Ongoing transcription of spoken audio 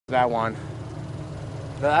that one.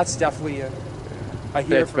 No, that's definitely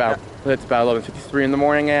It's about 11:53 in the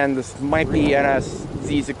morning, and this might be NS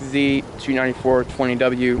Z6Z 294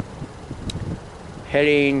 20W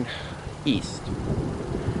heading east.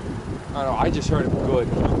 I don't know. I just heard him good.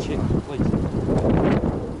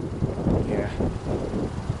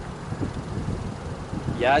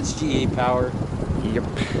 Yeah, it's GA power. Yep.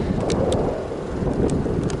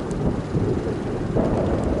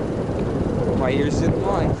 My ears didn't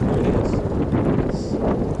lie. Here it is.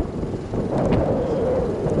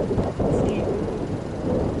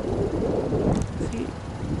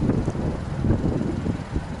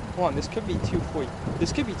 Hold on, this could be 240.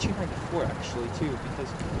 This could be 294 actually too, because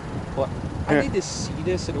I need to see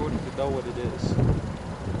this in order to know what it is.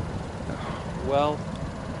 Well,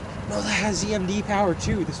 no, that has EMD power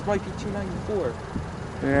too. This might be 294.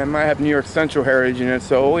 Yeah, it might have New York Central heritage in it,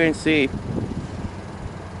 so we'll wait and see.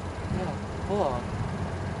 Yeah, hold on.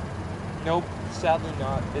 Nope, sadly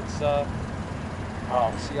not. It's oh,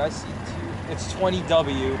 see, I see two. It's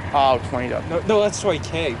 20W. Oh, 20W. No, that's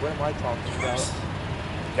 20K. What am I talking about?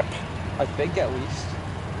 Yep. I think at least.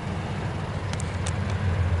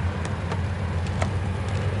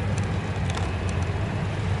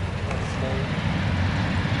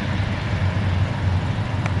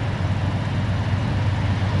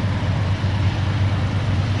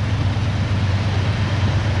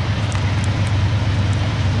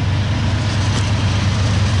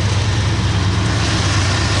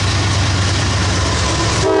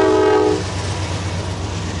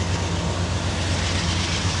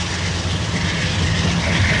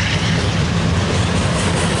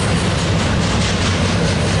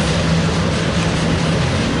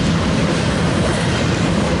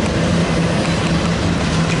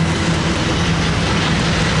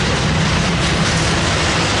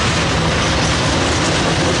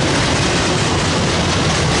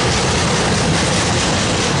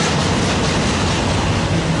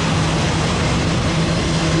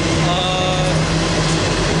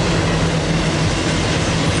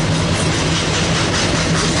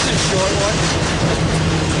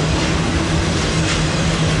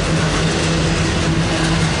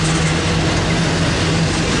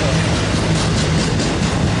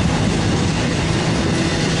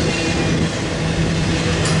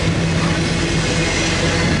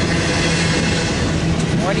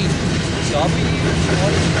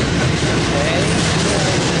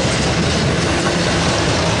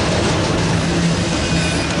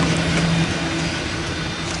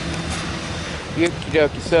 Okie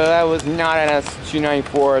dokie, so that was not NS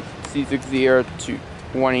 294 C6Z or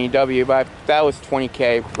 220W, but that was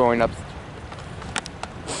 20K going up.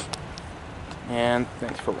 And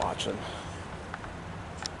thanks for watching.